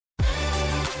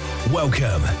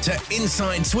Welcome to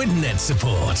Insights with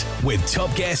NetSupport, with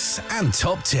top guests and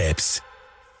top tips.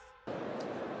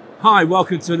 Hi,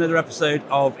 welcome to another episode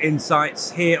of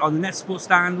Insights here on the NetSupport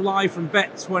stand, live from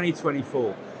Bett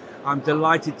 2024. I'm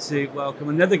delighted to welcome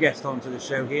another guest onto the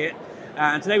show here.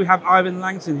 And today we have Ivan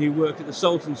Langton, who worked at the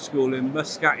Sultan School in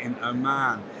Muscat in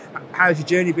Oman. How's your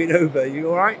journey been over? You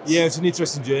all right? Yeah, it's an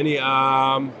interesting journey.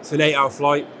 It's an 8-hour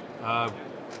flight,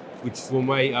 which is one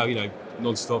way,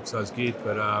 non-stop, so it's good.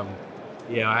 But I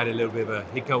had a little bit of a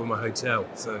hiccup with my hotel.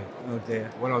 So oh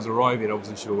dear. When I was arriving, I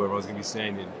wasn't sure where I was going to be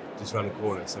staying in, just around the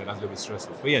corner. So that's a little bit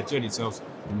stressful. But yeah, journey itself's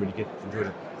been really good. Enjoyed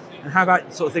it. And how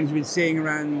about sort of things you've been seeing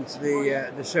around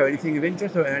the show? Anything of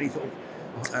interest or any sort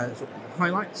of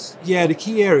highlights? Yeah, the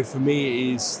key area for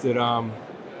me is that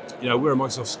we're a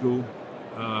Microsoft school,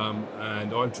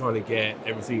 and I'm trying to get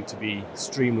everything to be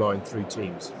streamlined through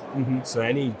Teams. Mm-hmm. So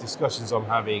any discussions I'm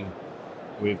having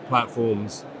with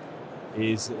platforms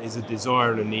is a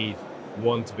desire and a need,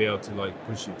 one, to be able to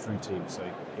push it through Teams.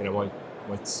 So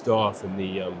my staff and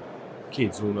the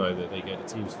kids all know that they go to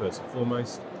Teams first and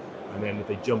foremost, and then if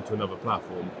they jump to another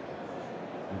platform,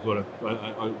 we've got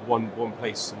one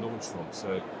place to launch from.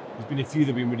 So there's been a few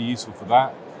that have been really useful for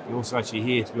that, and also actually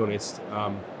here, to be honest,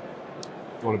 don't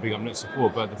want to big up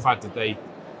NetSupport, but the fact that they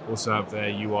also have their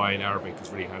UI in Arabic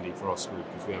is really handy for our school,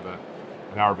 because we have an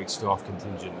Arabic staff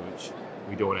contingent which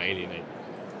we don't want to alienate.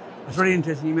 It's really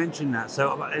interesting you mentioned that.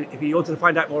 So if you wanted to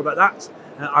find out more about that,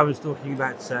 I was talking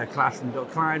about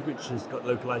Classroom.cloud, which has got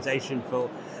localization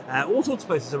for all sorts of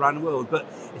places around the world. But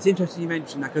it's interesting you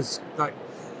mentioned that, because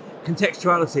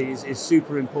contextuality is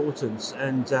super important.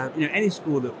 And any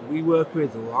school that we work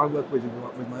with, or I work with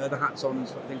my other hats on and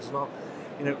things as well,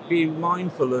 being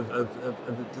mindful of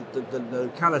the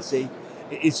locality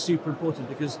is super important,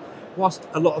 because whilst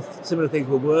a lot of similar things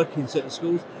will work in certain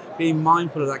schools, being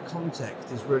mindful of that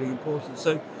context is really important.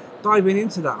 So diving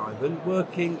into that, Ivan,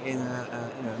 working in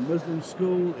a Muslim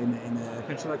school in a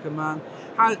country like Oman,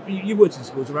 you worked in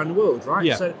schools around the world, right?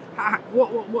 Yeah. So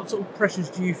what sort of pressures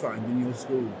do you find in your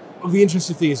school? Well, the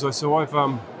interesting thing is,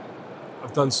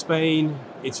 I've done Spain,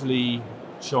 Italy,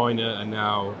 China, and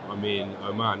now I'm in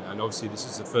Oman. And obviously this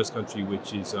is the first country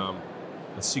which is a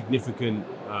significant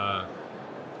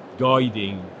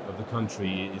guiding of the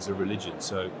country is a religion.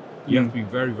 So you have to be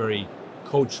very, very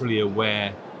culturally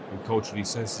aware and culturally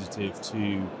sensitive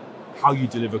to how you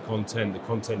deliver content, the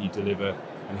content you deliver,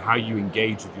 and how you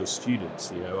engage with your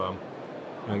students.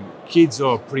 Kids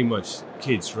are pretty much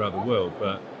kids throughout the world,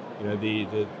 but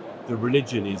the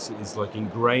religion is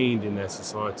ingrained in their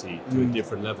society to a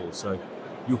different level. So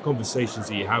your conversations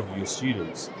that you have with your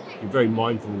students, you're very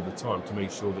mindful all the time to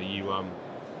make sure that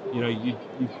you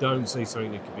don't say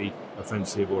something that could be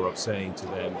offensive or upsetting to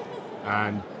them.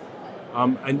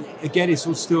 And again, it's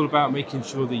all still about making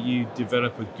sure that you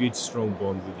develop a good, strong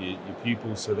bond with your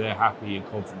pupils, so they're happy and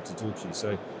confident to talk to you.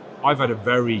 So I've had a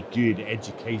very good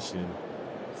education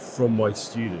from my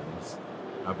students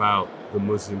about the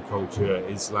Muslim culture,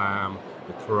 Islam,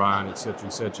 the Quran,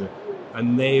 etc.,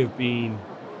 and they have been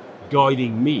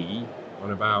guiding me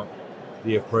on about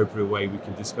the appropriate way we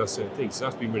can discuss certain things. So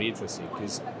that's been really interesting,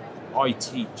 because I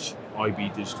teach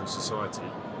IB Digital Society,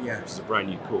 which is a brand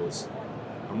new course,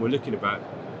 and we're looking about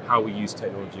how we use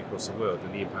technology across the world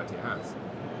and the impact it has.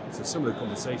 So some of the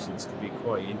conversations can be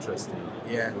quite interesting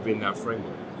within that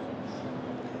framework.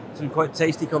 Some quite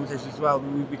tasty conversations as well.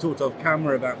 We talked off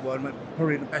camera about one,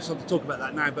 probably the best time to talk about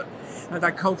that now, but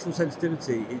that cultural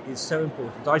sensitivity is so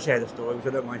important. I shared a story, which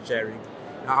I don't mind sharing.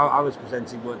 I was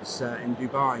presenting once in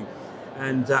Dubai,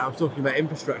 and I was talking about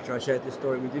infrastructure. I shared this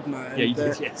story with you, didn't I? And, you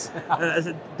did, yes. I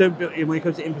said, don't build, when it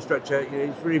comes to infrastructure,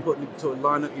 it's really important to sort of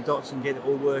line up your dots and get it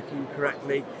all working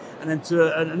correctly. And then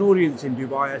to an audience in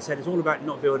Dubai, I said it's all about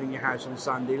not building your house on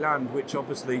sandy land, which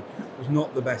obviously was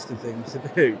not the best of things to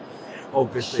do,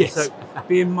 obviously. Yes. So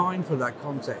being mindful of that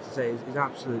context is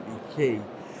absolutely key.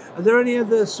 Are there any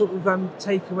other sort of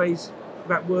takeaways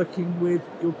about working with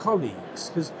your colleagues?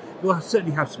 Because you'll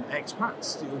certainly have some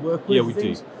expats that you'll work with. Yeah, we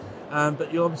do.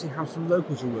 But you'll obviously have some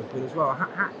locals you'll work with as well.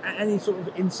 Any sort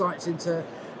of insights into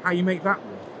how you make that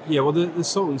work? Yeah, well, the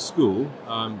Sultan School,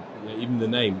 even the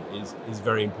name is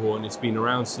very important. It's been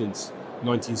around since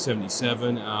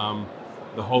 1977.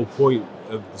 The whole point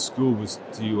of the school was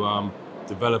to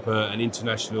develop an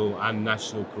international and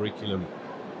national curriculum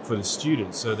for the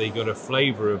students. So they got a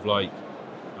flavour of the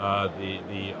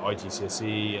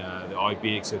IGCSE, the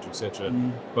IB, etc.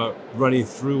 But running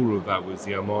through all of that was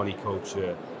the Omani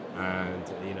culture,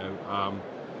 and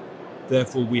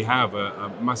therefore we have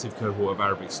a massive cohort of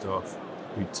Arabic staff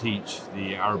who teach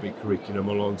the Arabic curriculum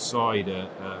alongside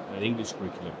an English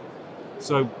curriculum.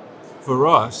 So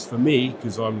for me,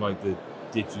 because I'm like the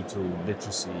digital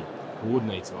literacy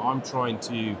coordinator, I'm trying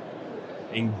to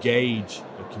engage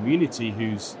a community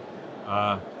whose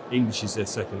English is their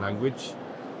second language.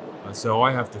 So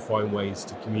I have to find ways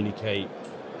to communicate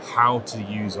how to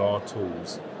use our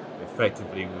tools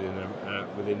effectively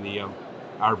within the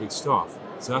Arabic staff.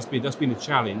 So that's been a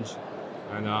challenge,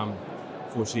 and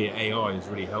fortunately AI has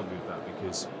really helped me with that,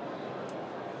 because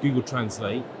Google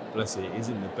Translate, bless it,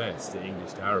 isn't the best at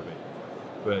English to Arabic.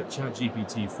 But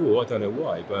ChatGPT-4, I don't know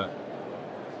why, but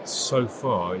so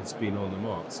far it's been on the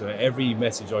mark. So every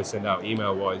message I send out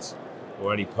email-wise,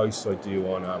 or any posts I do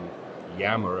on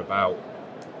Yammer about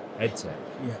EdTech,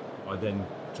 I then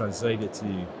translate it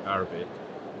to Arabic,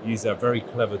 use that very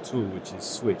clever tool which is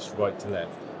switched right to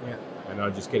left, and I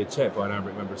just get it checked by an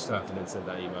Arabic member of staff and then send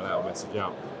that email out, message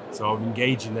out. So I'm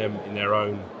engaging them in their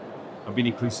own, I'm being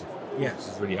inclusive, which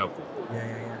is really helpful.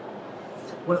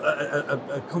 Well,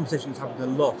 a conversation that's happened a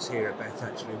lot here at Bett,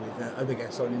 actually, with other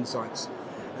guests on Insights,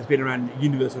 has been around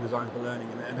universal design for learning,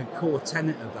 and a core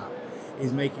tenet of that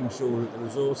is making sure that the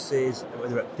resources,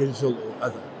 whether it's digital or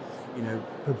other,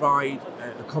 provide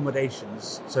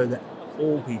accommodations so that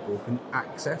all people can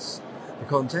access the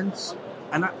contents.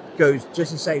 And that goes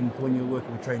just the same for when you're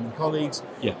working with training colleagues,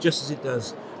 just as it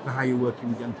does for how you're working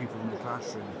with young people in the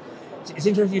classroom. It's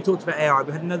interesting you talked about AI.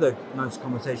 We had another nice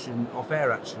conversation off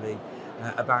air, actually,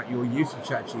 about your use of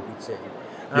ChatGPT.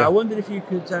 I wondered if you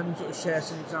could sort of share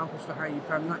some examples for how you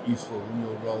found that useful in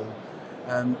your role.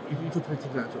 If you talked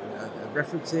about sort of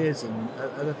references and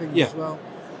other things as well.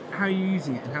 How are you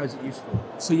using it, and how is it useful?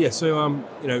 So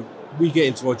we get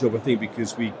into our job, I think,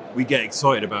 because we get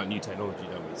excited about new technology,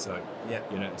 don't we? So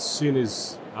as soon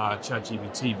as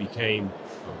ChatGPT became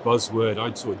a buzzword,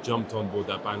 I sort of jumped on board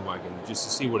that bandwagon just to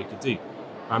see what it could do.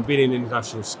 And being in an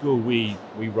international school, we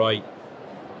write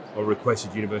or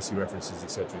requested university references,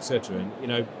 etc.,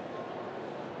 and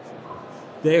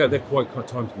they're quite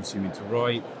time consuming to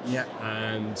write.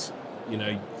 And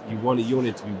you want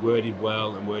it to be worded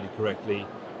well and worded correctly.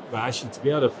 But actually, to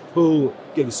be able to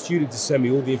get the student to send me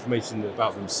all the information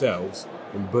about themselves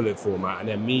in bullet format, and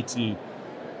then me to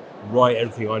write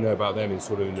everything I know about them in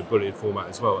the bullet format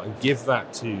as well, and give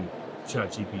that to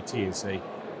ChatGPT and say,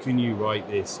 can you write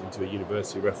this into a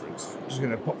university reference? I'm just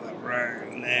going to pop that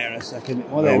round there a second.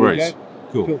 Oh, there we go.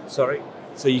 Cool. Sorry.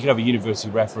 So you can have a university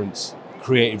reference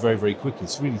created very, very quickly.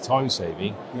 It's really time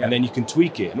saving, and then you can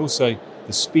tweak it, and also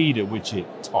the speed at which it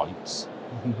types.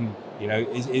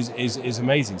 Is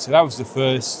amazing. So that was the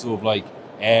first sort of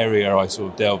area I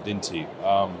sort of delved into.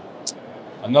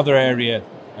 Another area,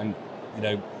 and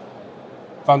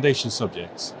foundation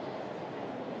subjects,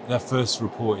 their first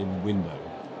reporting window,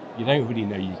 you don't really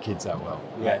know your kids that well.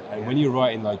 And when you're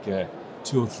writing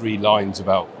 2 or 3 lines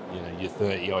about your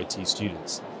 30 IT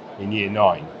students in year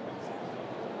 9,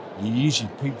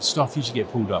 stuff usually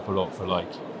get pulled up a lot for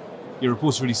your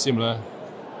report's really similar.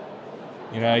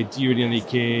 Do you really need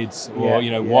kids? Or,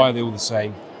 why are they all the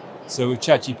same? So with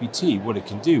ChatGPT, what it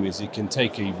can do is it can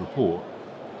take a report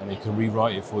and it can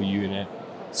rewrite it for you in it,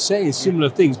 saying similar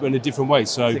things but in a different way.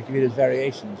 So there's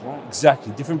variations, right?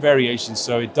 Exactly, different variations.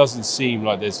 So it doesn't seem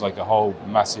like there's a whole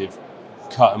massive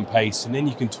cut and paste, and then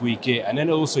you can tweak it, and then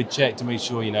it'll also check to make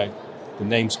sure the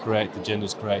name's correct, the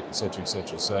gender's correct, etc.,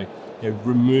 etc. So it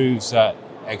removes that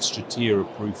extra tier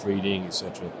of proofreading,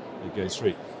 etc. that goes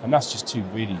through. And that's just 2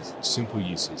 really simple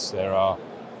uses. There are,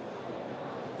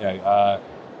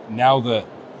 now that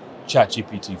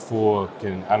ChatGPT-4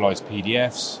 can analyze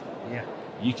PDFs,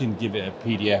 you can give it a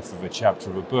PDF of a chapter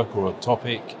of a book or a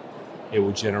topic. It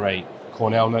will generate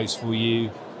Cornell notes for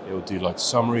you. It will do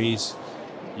summaries.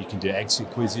 You can do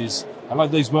exit quizzes. And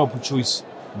those multiple choice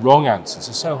wrong answers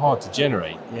are so hard to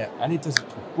generate. And it does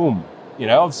it, boom.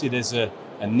 Obviously there's a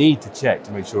need to check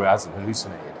to make sure it hasn't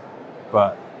hallucinated.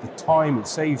 But the time it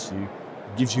saves you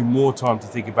gives you more time to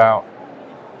think about,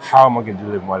 how am I going to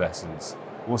deliver my lessons?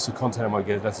 What's the content of my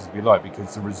lessons be like?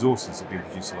 Because the resources have been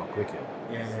produced a lot quicker.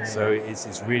 So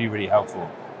it's really, really helpful.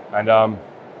 And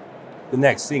the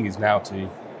next thing is now to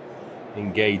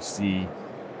engage the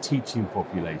teaching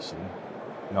population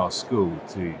in our school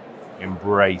to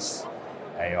embrace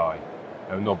AI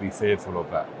and not be fearful of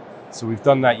that. So we've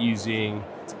done that using,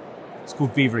 it's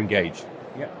called Viva Engage.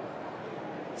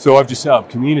 So I've just set up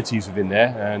communities within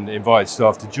there and invited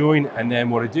staff to join. And then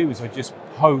what I do is I just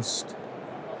post,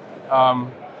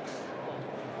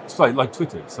 it's like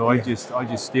Twitter. So I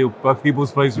just steal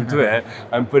people's posts from Twitter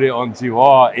and put it onto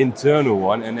our internal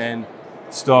one, and then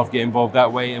staff get involved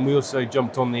that way. And we also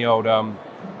jumped on the old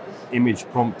image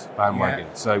prompt bandwagon.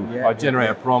 So I generate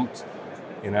a prompt.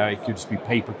 It could just be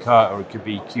paper cut, or it could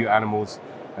be cute animals,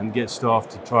 and get staff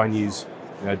to try and use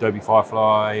Adobe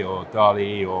Firefly or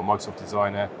DALL-E or Microsoft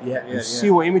Designer. See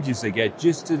what images they get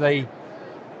just till they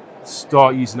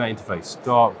start using that interface,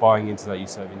 start buying into that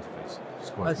user interface.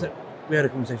 It's quite cool. We had a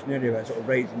conversation earlier about sort of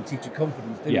raising teacher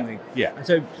confidence, didn't we? Yeah. And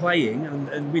so playing,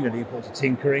 and we know the importance of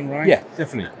tinkering, right? Yeah,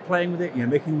 definitely. Playing with it,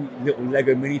 making little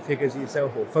Lego minifigures of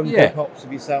yourself or Funko Pops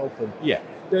of yourself, and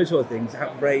those sort of things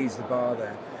help raise the bar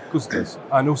there. Of course it does.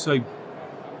 And also,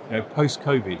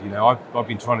 post-COVID, I've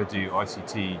been trying to do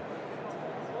ICT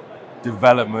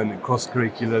development and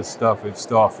cross-curricular stuff with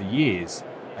staff for years,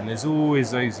 and there's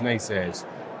always those naysayers.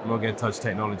 I'm not going to touch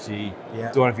technology,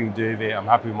 don't have anything to do with it, I'm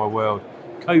happy with my world.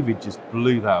 COVID just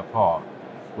blew that apart,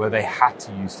 where they had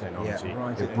to use technology.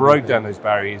 It broke down those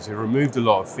barriers, it removed a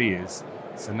lot of fears,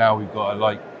 so now we've got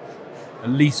at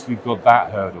least we've got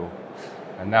that hurdle,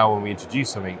 and now when we introduce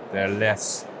something, they're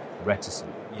less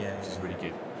reticent, which is really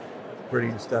good.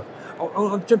 Brilliant stuff.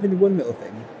 I'll jump into one little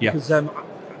thing, because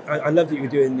I love that you were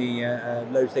doing the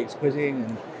low stakes quizzing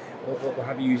and what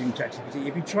have you using ChatGPT.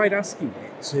 Have you tried asking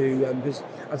it to, because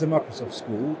as a Microsoft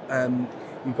school,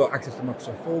 you've got access to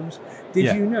Microsoft Forms.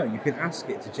 Did you know you can ask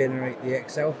it to generate the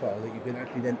Excel file that you can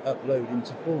actually then upload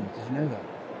into Forms? Did you know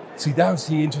that? See, that was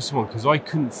the interesting one, because I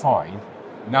couldn't find,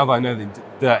 now that I know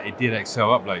that it did Excel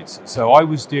uploads. So I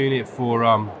was doing it for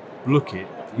Blookit,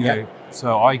 you know.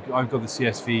 So I've got the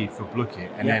CSV for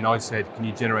Blookit, and then I said, can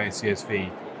you generate a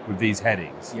CSV with these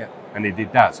headings? And it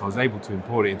did that. So I was able to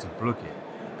import it into Blookit.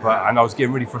 And I was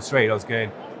getting really frustrated. I was going,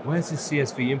 where's the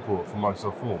CSV import from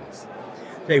Microsoft Forms?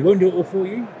 So it won't do it all for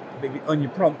you. But on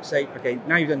your prompt, say, okay,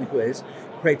 now you've done the quiz,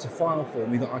 create a file for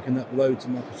me that I can upload to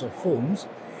Microsoft Forms.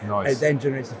 Nice. It then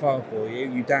generates the file for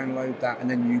you. You download that, and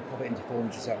then you pop it into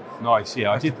Forms yourself. Nice.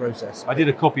 Yeah, That's the process. I did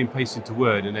a copy and paste into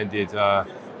Word, and then did,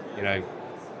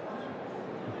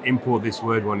 import this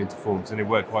Word one into Forms, and it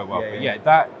worked quite well.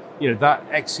 That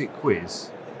exit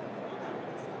quiz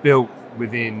built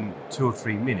within 2 or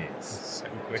 3 minutes.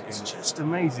 It's just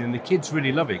amazing, and the kids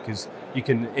really love it because you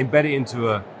can embed it into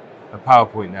a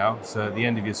PowerPoint now. So at the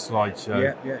end of your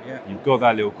slideshow, you've got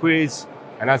that little quiz,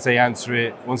 and as they answer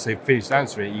it, once they've finished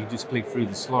answering it, you just click through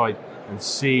the slide and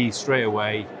see straight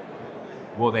away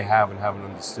what they have and haven't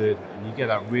understood, and you get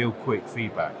that real quick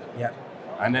feedback.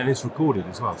 And then it's recorded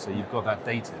as well, so you've got that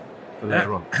data for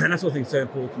later on. And that's what I think is so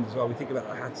important as well. We think about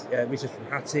the research from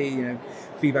Hattie,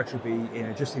 feedback should be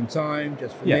just in time,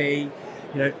 just for me.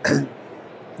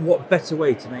 What better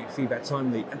way to make feedback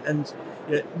timely? And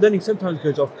learning sometimes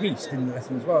goes off piste in the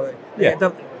lesson as well.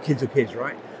 Kids are kids,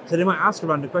 right? So they might ask a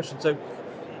random question. So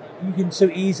you can so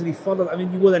easily follow. I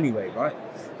mean, you will anyway, right?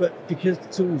 But because the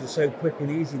tools are so quick and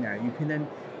easy now, you can then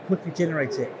quickly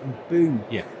generate it and boom.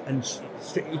 And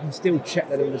you can still check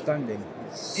that understanding.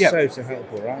 It's so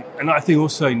helpful, right? And I think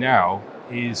also now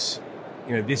is,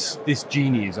 this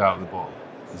genie is out of the bottle.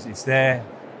 It's there.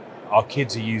 Our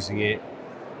kids are using it.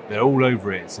 They're all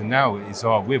over it. So now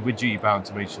we're duty bound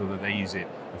to make sure that they use it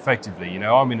effectively.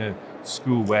 I'm in a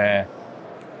school where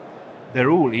they're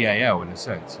all EAL in a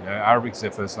sense. Arabic's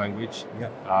their first language.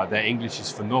 Their English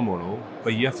is phenomenal,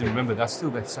 but you have to remember that's still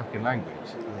their second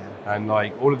language. And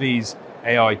all of these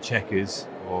AI checkers,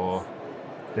 or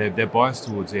they're biased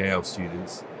towards EAL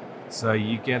students, so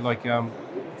you get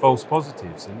false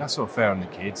positives, and that's not fair on the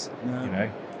kids. No.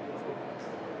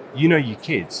 Your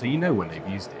kids, so you know when they've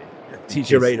used it.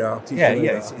 Teacher radar.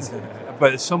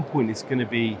 But at some point, it's going to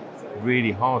be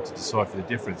really hard to decipher the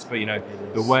difference. But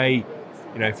the way,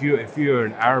 if you're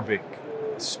an Arabic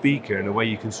speaker and the way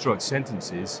you construct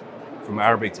sentences from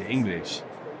Arabic to English,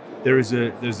 there's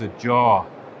a jar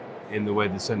in the way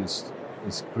the sentence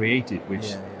is created,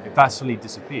 which if that suddenly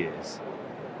disappears,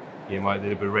 you might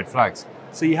have a bit of red flags.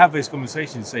 So you have those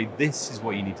conversations, say this is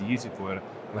what you need to use it for. And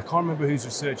I can't remember whose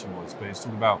research it was, but it's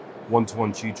talking about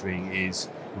one-to-one tutoring is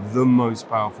the most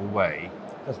powerful way.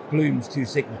 That's Bloom's two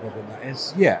sigma problem, that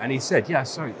is. And he said,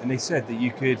 and they said that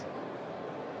you could,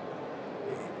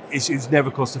 it was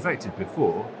never cost effective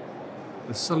before,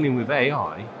 but suddenly with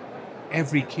AI,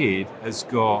 every kid has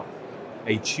got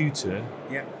a tutor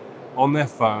on their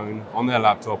phone, on their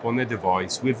laptop, on their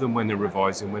device, with them when they're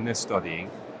revising, when they're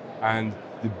studying. And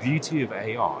the beauty of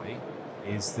AI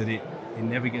is that it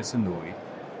never gets annoyed,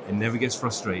 it never gets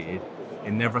frustrated,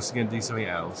 it never has to go and do something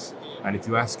else. And if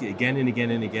you ask it again and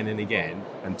again and again and again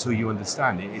until you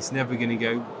understand it, it's never going to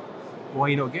go, why are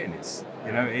you not getting this?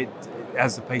 It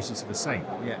has the patience of a saint.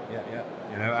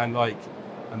 And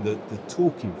the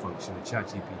talking function of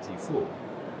ChatGPT 4,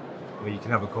 where you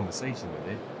can have a conversation with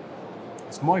it,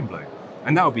 it's mind blowing.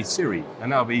 And that'll be Siri,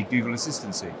 and that'll be Google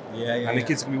Assistant. And the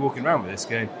kids can be walking around with this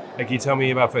going, hey, can you tell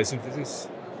me about photosynthesis?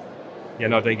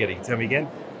 No, I don't get it. Can you tell me again?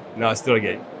 No, I still don't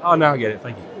get it. Oh, now I get it,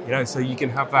 thank you. So you can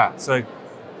have that. So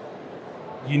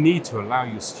you need to allow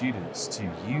your students to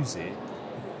use it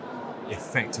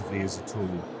effectively as a tool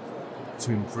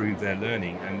to improve their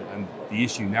learning. And the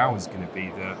issue now is going to be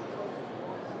that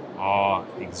our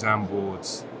exam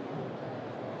boards,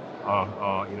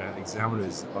 our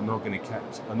examiners are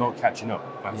not catching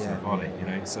up back to the volley.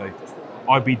 So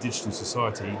IB Digital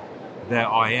Society, their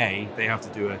IA, they have to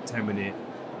do a 10-minute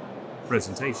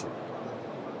presentation.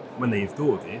 When they've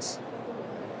thought of this,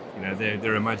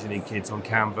 they're imagining kids on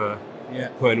Canva,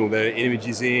 putting all their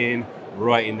images in,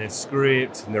 writing their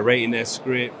script, narrating their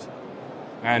script,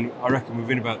 and I reckon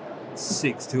within about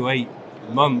 6 to 8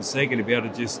 months, they're going to be able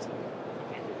to just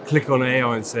click on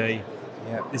AI and say,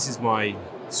 this is my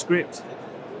script,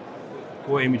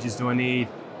 what images do I need,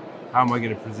 how am I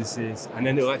going to produce this, and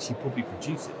then it'll actually probably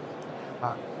produce it.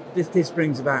 This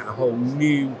brings about a whole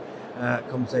new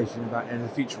conversation about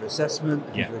future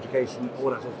assessment, future education, all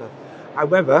that sort of stuff.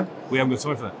 However, we haven't got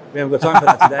time for that. We haven't got time for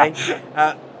that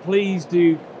today. Please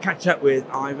do catch up with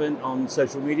Ivan on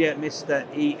social media, Mr.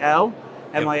 EL,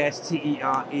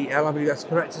 Misterel. I believe that's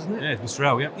correct, isn't it? Yeah, it's Mr.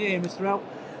 L, yeah. Yeah, Mr. L.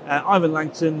 Ivan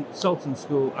Langton, Sultan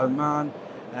School, Oman,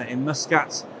 in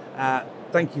Muscat.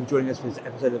 Thank you for joining us for this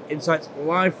episode of Insights,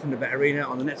 live from the Bett Arena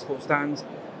on the NetSupport stands.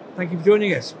 Thank you for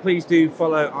joining us. Please do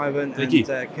follow Ivan and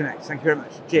connect. Thank you very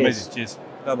much. Cheers. Amazing. Cheers.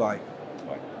 Bye-bye.